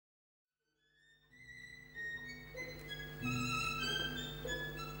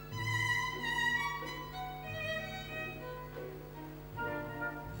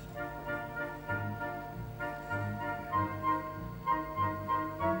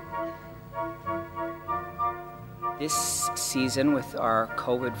This season, with our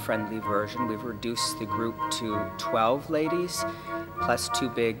COVID-friendly version, we've reduced the group to 12 ladies, plus 2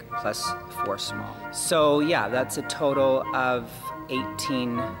 big, plus 4 small. So yeah, that's a total of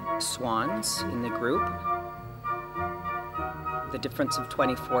 18 swans in the group. The difference of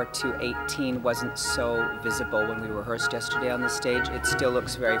 24 to 18 wasn't so visible when we rehearsed yesterday on the stage. It still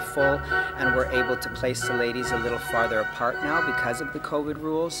looks very full, and we're able to place the ladies a little farther apart now because of the COVID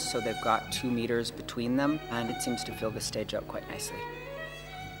rules, so they've got 2 meters between them, and it seems to fill the stage out quite nicely.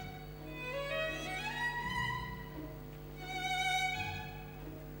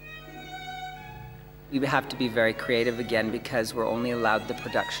 We have to be very creative again because we're only allowed the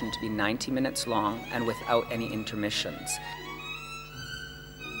production to be 90 minutes long and without any intermissions.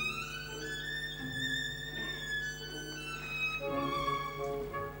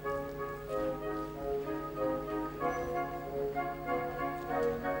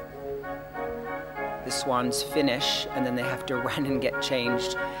 The swans finish, and then they have to run and get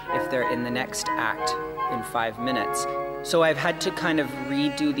changed if they're in the next act in 5 minutes. So I've had to kind of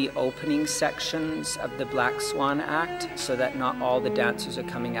redo the opening sections of the Black Swan act so that not all the dancers are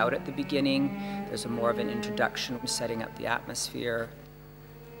coming out at the beginning. There's more of an introduction, setting up the atmosphere.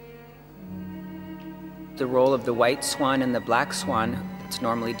 The role of the White Swan and the Black Swan, it's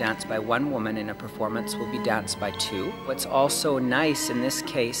normally danced by 1 woman in a performance, will be danced by 2. What's also nice in this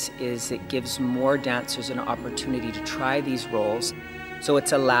case is it gives more dancers an opportunity to try these roles. So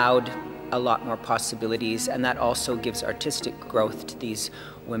it's allowed a lot more possibilities, and that also gives artistic growth to these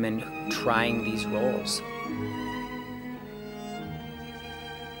women trying these roles.